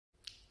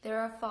There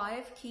are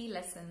 5 key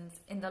lessons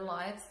in the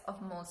lives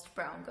of most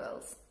brown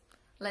girls.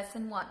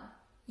 Lesson 1.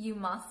 You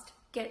must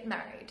get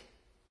married.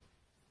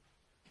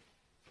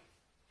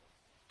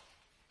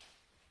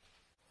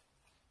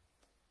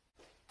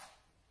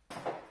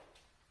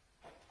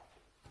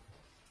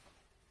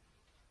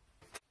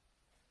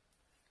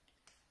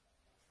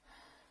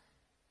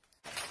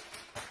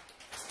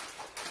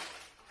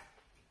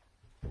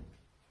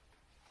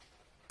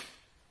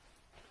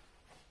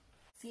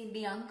 See,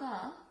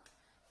 Bianca,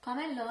 come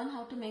and learn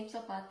how to make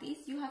chapatis.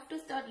 You have to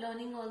start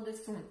learning all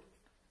this soon.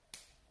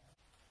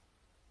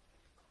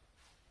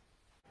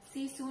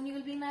 See, soon you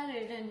will be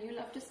married and you'll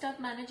have to start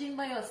managing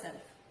by yourself.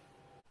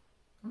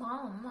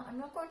 Mom, I'm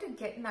not going to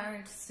get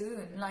married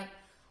soon.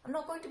 I'm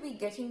not going to be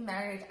getting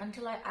married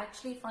until I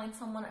actually find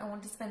someone I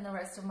want to spend the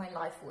rest of my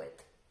life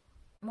with.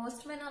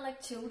 Most men are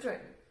like children.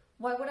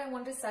 Why would I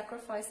want to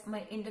sacrifice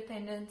my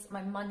independence,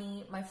 my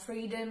money, my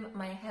freedom,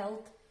 my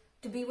health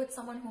to be with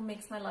someone who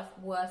makes my life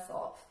worse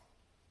off?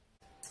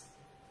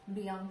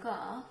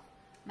 Bianca,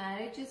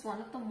 marriage is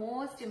one of the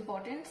most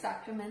important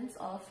sacraments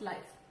of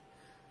life.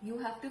 You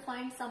have to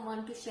find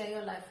someone to share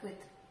your life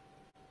with.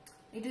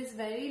 It is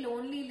very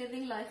lonely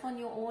living life on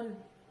your own.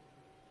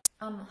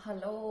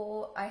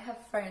 Hello, I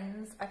have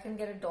friends, I can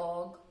get a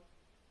dog.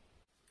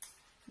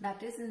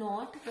 That is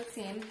not the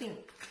same thing.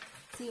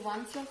 See,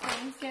 once your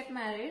friends get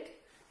married,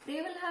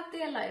 they will have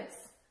their lives.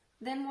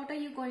 Then what are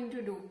you going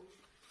to do?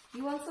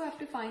 You also have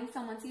to find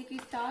someone. See, if you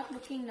start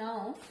looking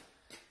now,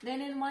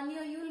 then in 1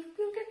 year you'll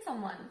get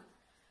someone.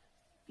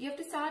 You have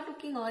to start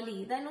looking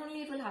early, then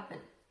only it will happen.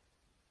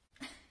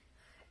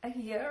 A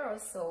year or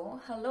so.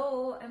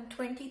 Hello, I'm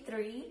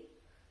 23.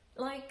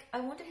 I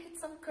want to hit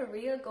some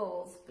career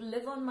goals,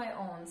 live on my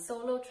own,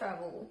 solo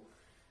travel.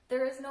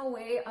 There is no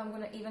way I'm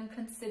going to even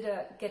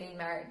consider getting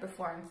married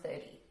before I'm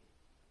 30.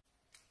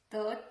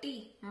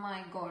 30?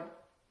 My God.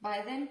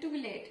 By then too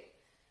late.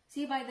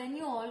 See, by then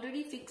you're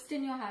already fixed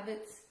in your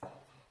habits.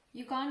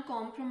 You can't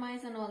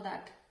compromise and all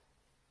that.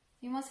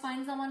 You must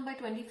find someone by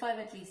 25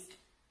 at least.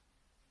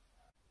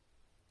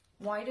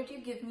 Why did you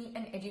give me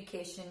an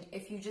education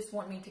if you just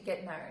want me to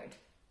get married?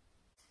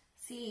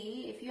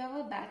 See, if you have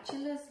a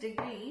bachelor's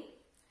degree,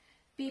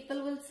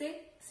 people will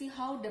say, see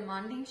how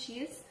demanding she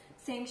is,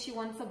 saying she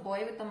wants a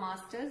boy with a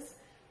master's.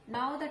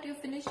 Now that you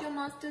finish your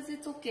master's,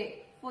 it's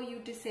okay for you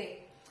to say,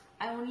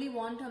 I only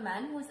want a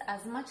man who is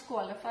as much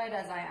qualified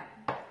as I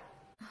am.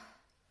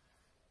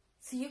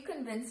 So you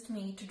convinced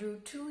me to do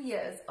 2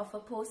 years of a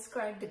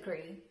postgrad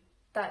degree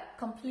that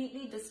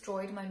completely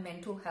destroyed my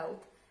mental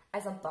health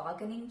as a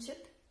bargaining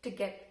chip to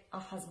get a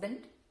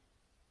husband?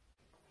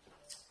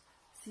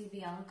 See,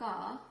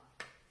 Bianca,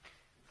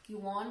 you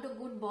want a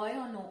good boy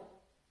or no?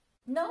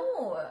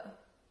 No!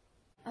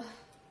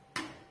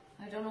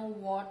 I don't know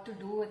what to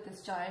do with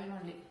this child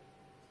only.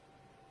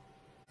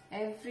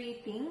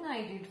 Everything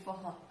I did for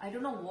her. I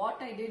don't know what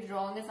I did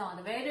wrong as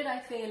on. Where did I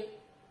fail?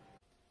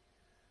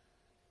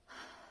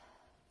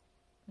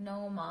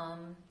 No,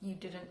 Mom, you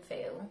didn't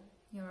fail.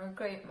 You're a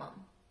great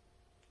mom.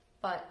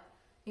 But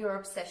your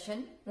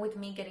obsession with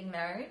me getting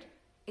married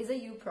is a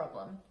you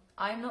problem.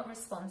 I'm not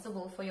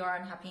responsible for your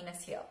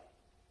unhappiness here.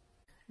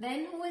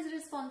 Then who is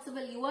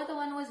responsible? You are the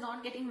one who is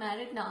not getting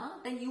married now.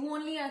 Then you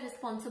only are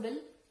responsible.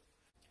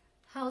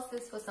 How's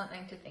this for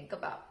something to think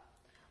about?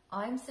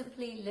 I'm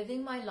simply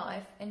living my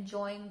life,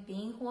 enjoying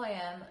being who I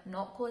am,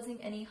 not causing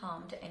any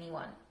harm to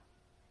anyone.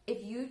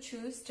 If you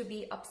choose to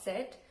be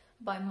upset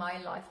by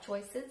my life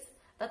choices,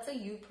 that's a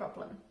you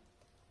problem.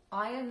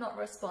 I am not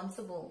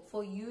responsible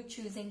for you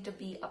choosing to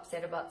be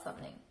upset about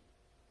something.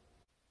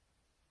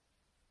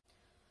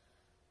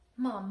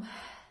 Mom,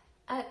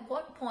 at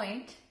what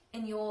point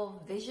in your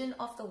vision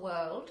of the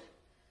world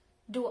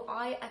do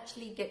I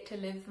actually get to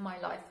live my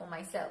life for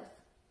myself?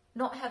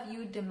 Not have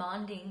you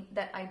demanding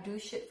that I do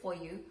shit for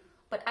you,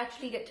 but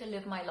actually get to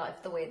live my life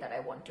the way that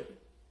I want to.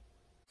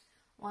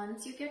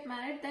 Once you get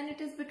married, then it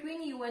is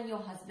between you and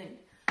your husband.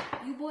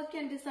 You both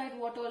can decide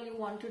what all you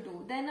want to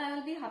do. Then I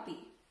will be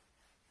happy.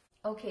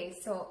 Okay,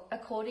 so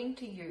according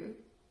to you,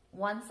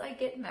 once I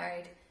get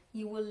married,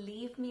 you will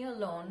leave me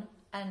alone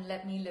and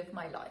let me live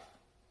my life.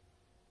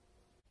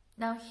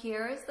 Now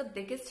here is the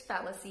biggest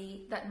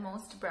fallacy that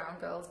most brown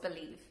girls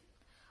believe.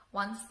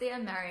 Once they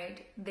are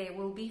married, they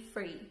will be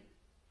free.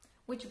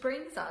 Which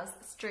brings us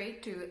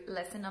straight to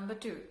lesson number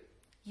 2.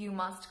 You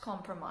must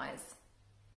compromise.